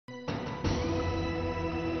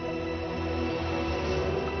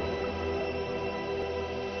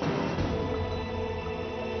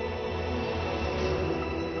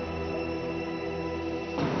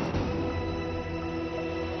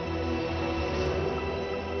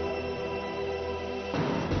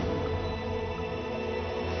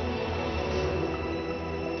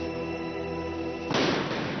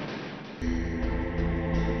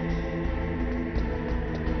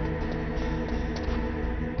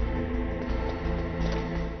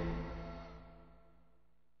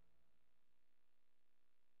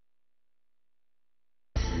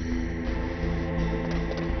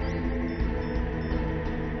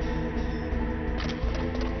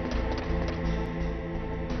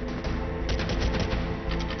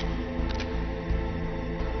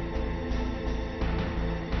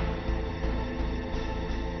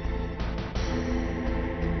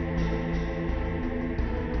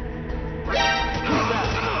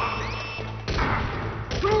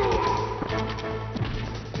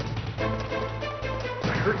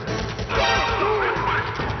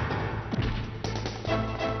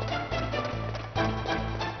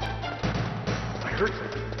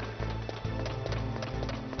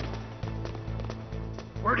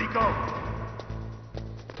Where'd he go?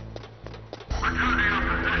 We're turning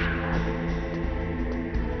up position.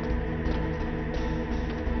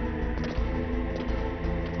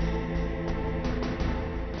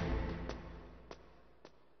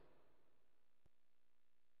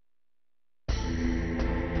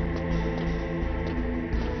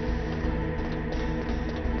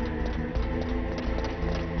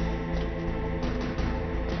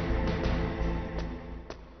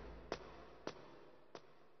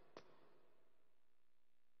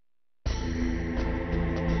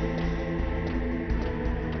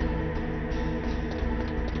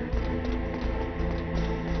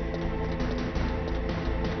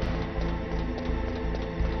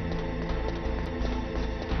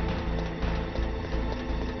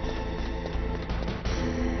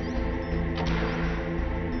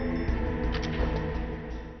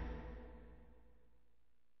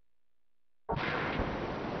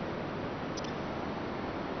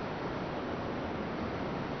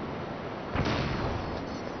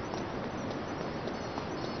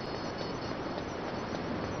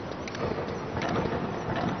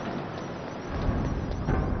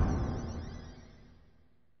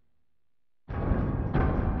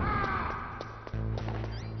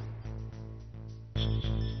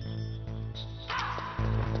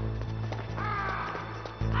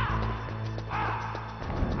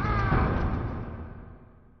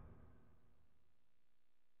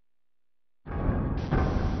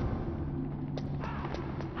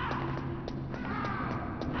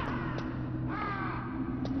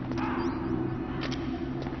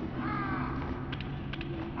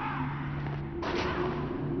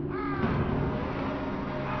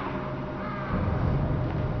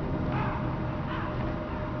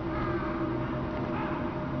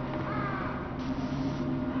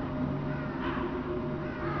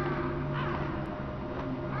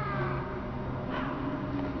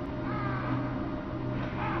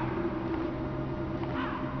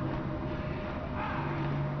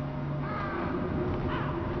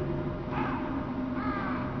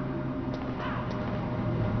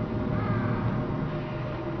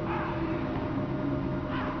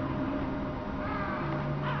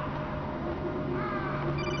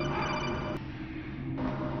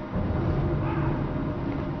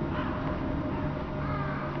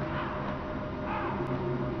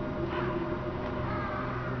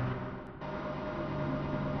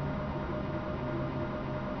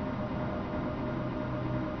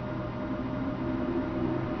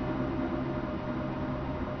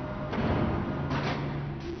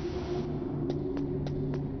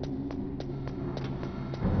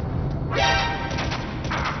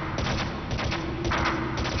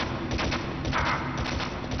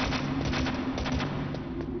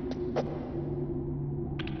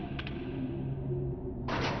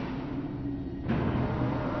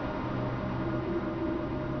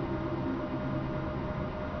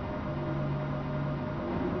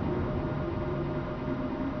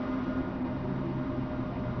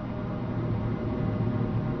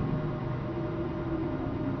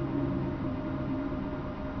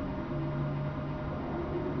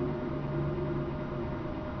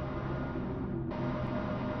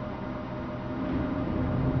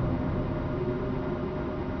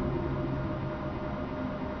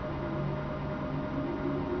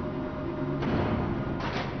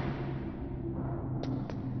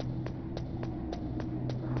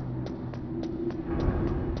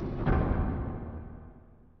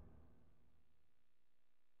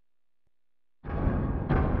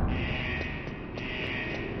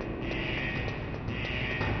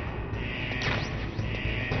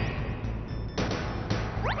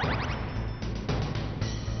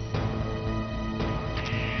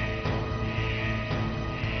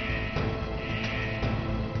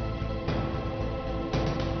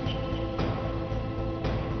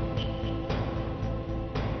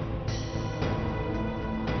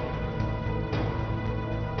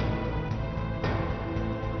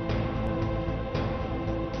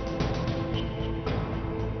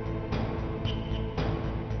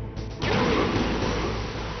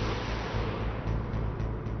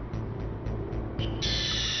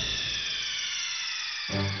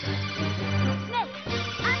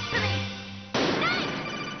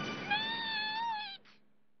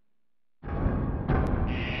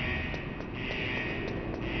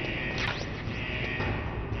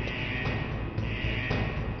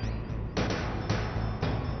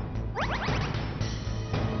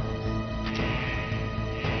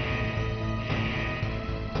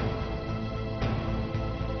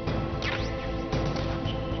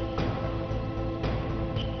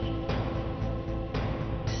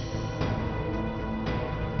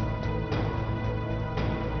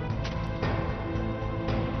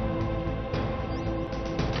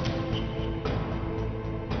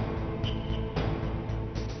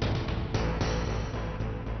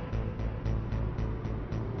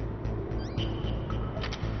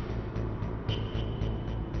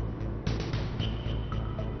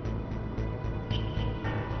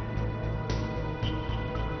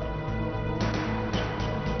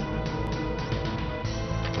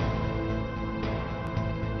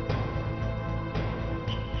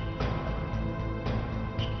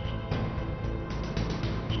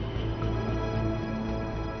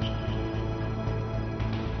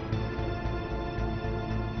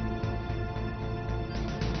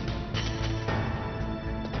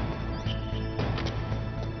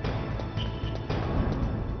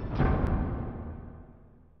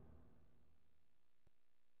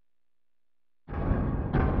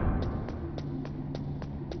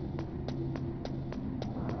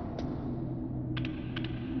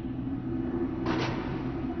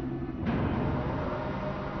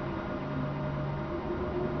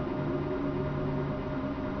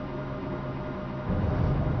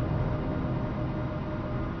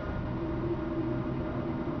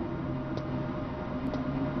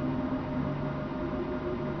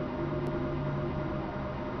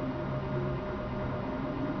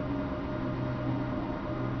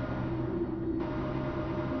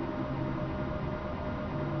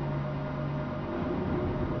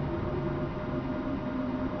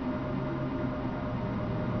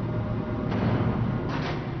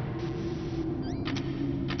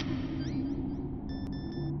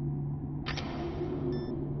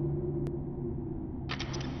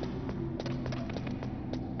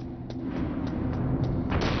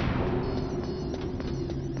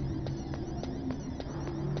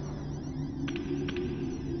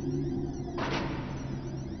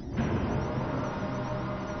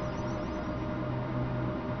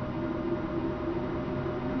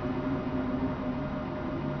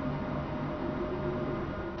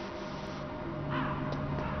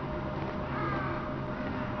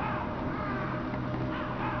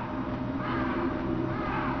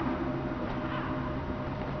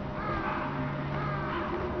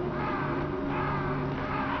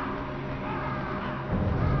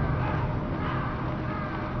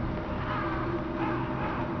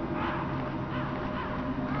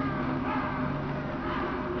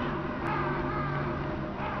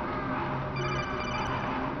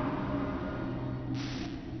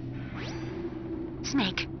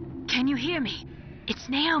 Snake, can you hear me? It's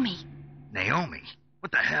Naomi. Naomi?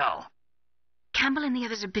 What the hell? Campbell and the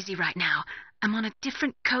others are busy right now. I'm on a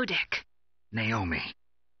different codec. Naomi,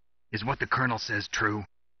 is what the Colonel says true?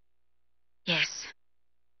 Yes,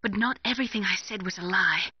 but not everything I said was a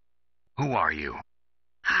lie. Who are you?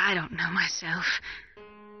 I don't know myself.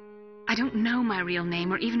 I don't know my real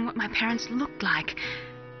name or even what my parents looked like.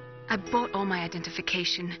 I bought all my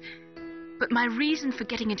identification, but my reason for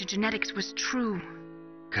getting into genetics was true.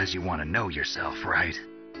 'Cause you want to know yourself, right?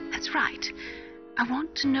 That's right. I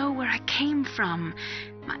want to know where I came from,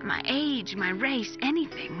 my age, my race,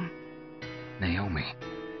 anything. Naomi.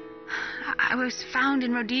 I was found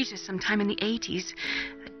in Rhodesia sometime in the 80s,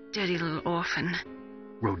 a dirty little orphan.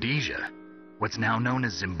 Rhodesia? What's now known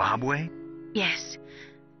as Zimbabwe? Yes.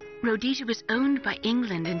 Rhodesia was owned by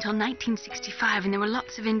England until 1965, and there were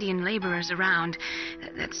lots of Indian laborers around.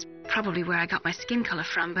 That's probably where I got my skin color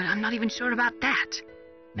from, but I'm not even sure about that.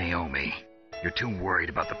 Naomi, you're too worried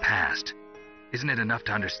about the past. Isn't it enough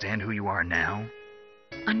to understand who you are now?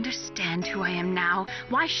 Understand who I am now?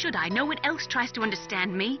 Why should I? No one else tries to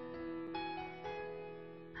understand me.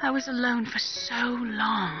 I was alone for so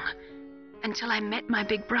long, until I met my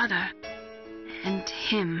big brother. And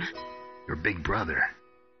him. Your big brother?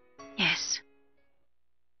 Yes.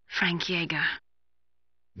 Frank Yeager.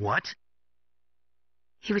 What?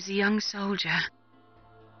 He was a young soldier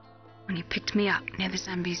when he picked me up near the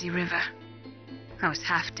Zambezi River. I was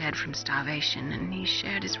half dead from starvation, and he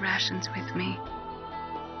shared his rations with me.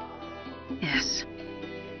 Yes,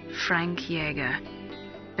 Frank Yeager.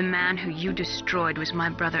 The man who you destroyed was my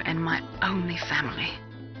brother and my only family.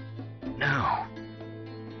 No.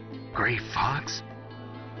 Gray Fox?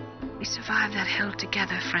 We survived that hell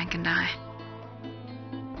together, Frank and I.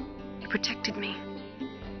 He protected me.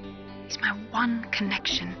 He's my one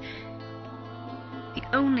connection. The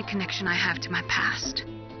only connection I have to my past.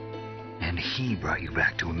 And he brought you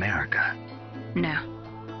back to America? No.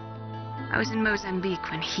 I was in Mozambique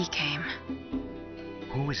when he came.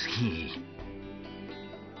 Who is he?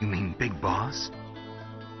 You mean Big Boss?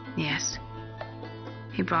 Yes.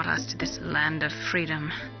 He brought us to this land of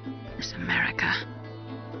freedom, this America.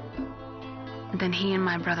 And then he and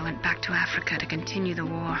my brother went back to Africa to continue the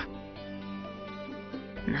war.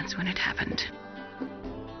 And that's when it happened.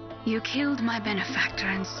 You killed my benefactor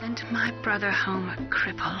and sent my brother home a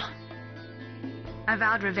cripple. I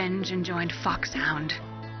vowed revenge and joined Foxhound.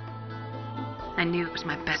 I knew it was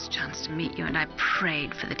my best chance to meet you, and I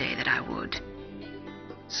prayed for the day that I would.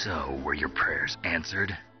 So, were your prayers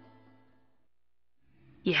answered?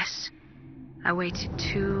 Yes. I waited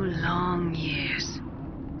 2 long years.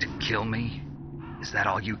 To kill me? Is that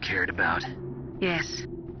all you cared about? Yes.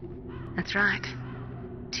 That's right.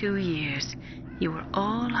 2 years. You were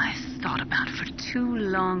all I thought about for 2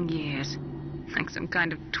 long years. Like some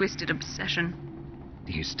kind of twisted obsession.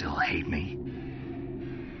 Do you still hate me?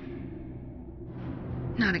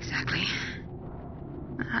 Not exactly.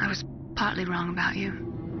 I was partly wrong about you.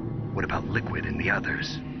 What about Liquid and the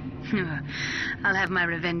others? I'll have my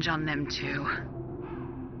revenge on them, too.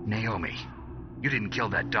 Naomi, you didn't kill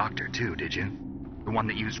that doctor, too, did you? The one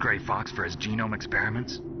that used Gray Fox for his genome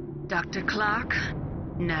experiments? Dr. Clark?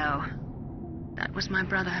 No. That was my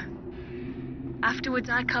brother. Afterwards,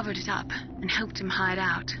 I covered it up and helped him hide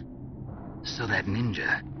out. So that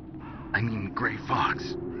ninja, I mean Gray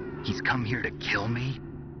Fox, he's come here to kill me?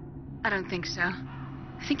 I don't think so.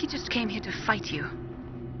 I think he just came here to fight you.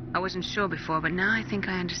 I wasn't sure before, but now I think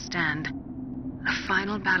I understand. A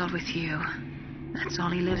final battle with you. That's all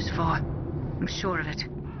he lives for. I'm sure of it.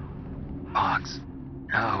 Fox?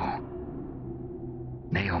 No.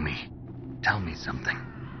 Naomi, tell me something.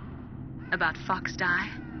 About Fox Die?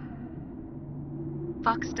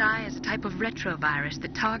 Fox Die is a type of retrovirus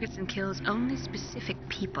that targets and kills only specific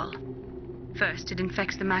people. First, it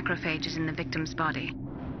infects the macrophages in the victim's body.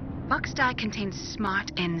 Fox Die contains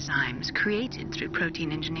smart enzymes created through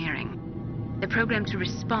protein engineering. They're programmed to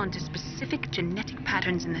respond to specific genetic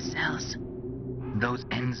patterns in the cells. Those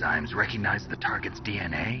enzymes recognize the target's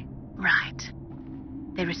DNA? Right.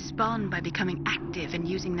 They respond by becoming active and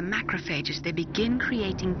using the macrophages. They begin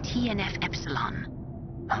creating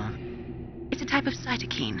TNF-epsilon. Huh? It's a type of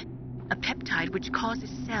cytokine, a peptide which causes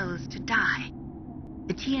cells to die.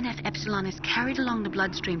 The TNF-epsilon is carried along the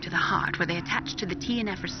bloodstream to the heart, where they attach to the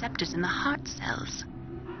TNF receptors in the heart cells.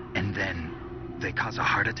 And then they cause a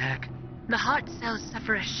heart attack? The heart cells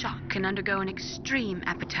suffer a shock and undergo an extreme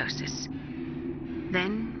apoptosis.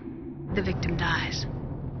 Then, the victim dies.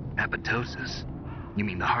 Apoptosis? You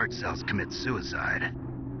mean the heart cells commit suicide?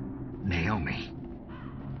 Naomi.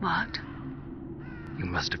 What? You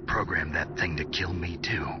must have programmed that thing to kill me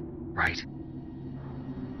too, right?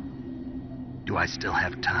 Do I still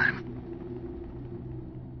have time?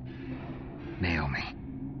 Naomi,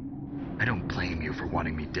 I don't blame you for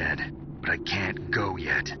wanting me dead, but I can't go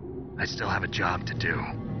yet. I still have a job to do.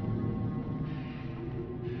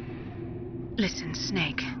 Listen,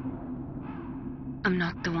 Snake. I'm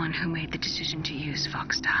not the one who made the decision to use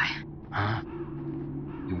Fox dye. Huh?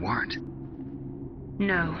 You weren't?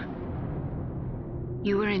 No.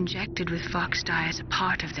 You were injected with Fox dye as a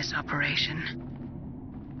part of this operation.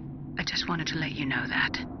 I just wanted to let you know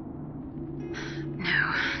that.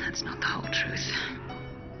 No, that's not the whole truth.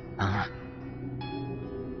 Huh?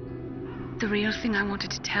 The real thing I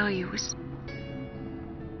wanted to tell you was...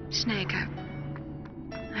 Snake, I...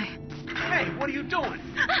 Hey, what are you doing?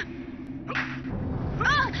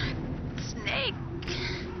 Snake!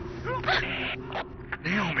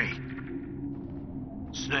 Naomi!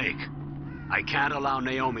 Snake, I can't allow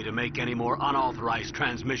Naomi to make any more unauthorized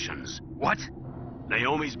transmissions. What?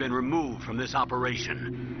 Naomi's been removed from this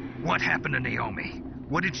operation. What happened to Naomi?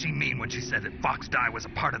 What did she mean when she said that Fox dye was a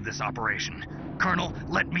part of this operation? Colonel,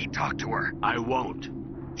 let me talk to her. I won't.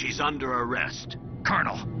 She's under arrest.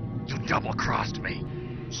 Colonel, you double-crossed me.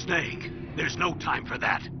 Snake, there's no time for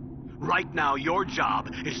that. Right now, your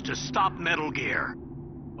job is to stop Metal Gear.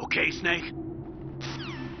 Okay, Snake?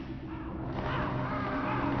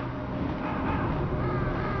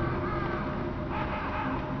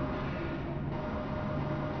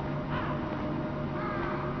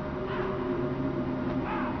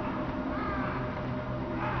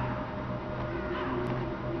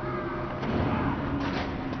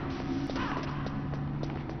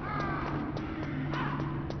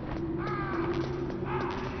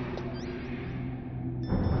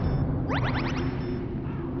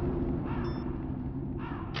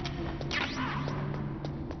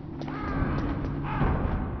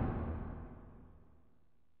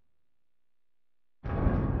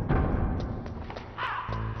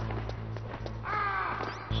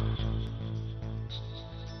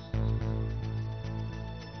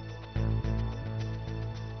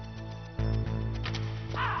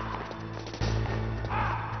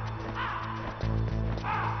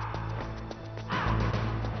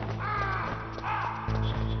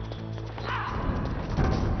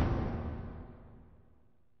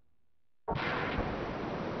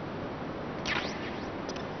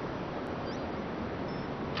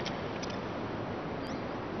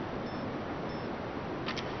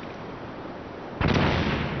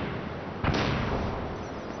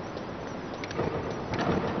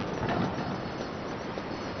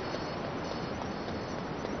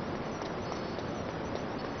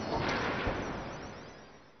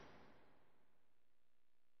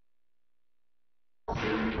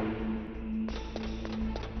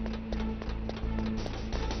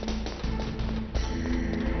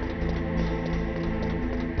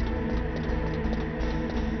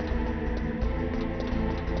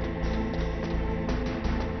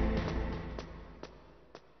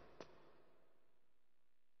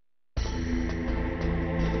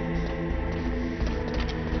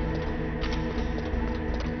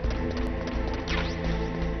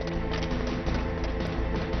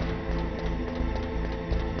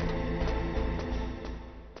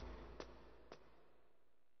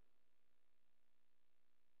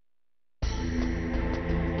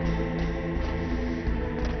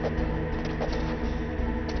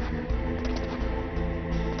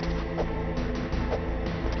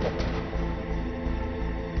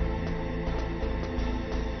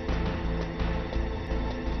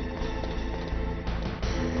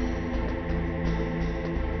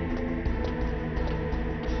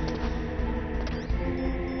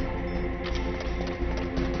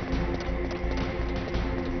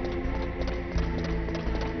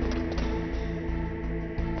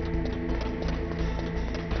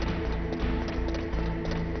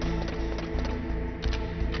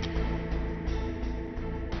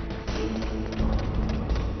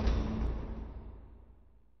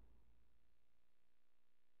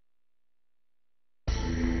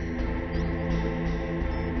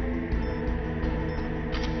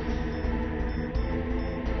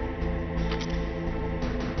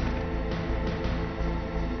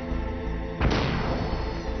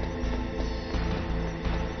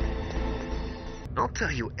 I'll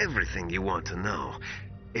tell you everything you want to know.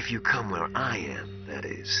 If you come where I am, that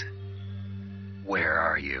is. Where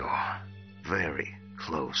are you? Very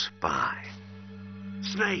close by.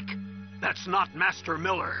 Snake, that's not Master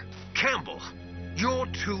Miller. Campbell, you're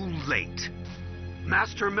too late.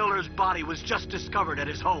 Master Miller's body was just discovered at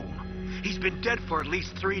his home. He's been dead for at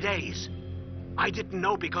least 3 days. I didn't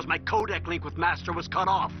know because my codec link with Master was cut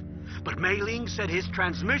off. But Mei Ling said his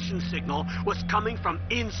transmission signal was coming from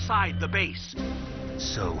inside the base.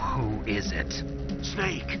 So who is it?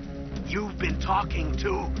 Snake, you've been talking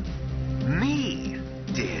to... Me,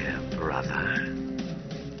 dear brother.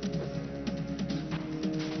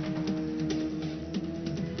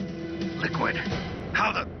 Liquid.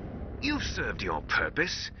 How the... You've served your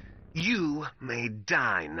purpose. You may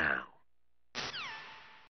die now.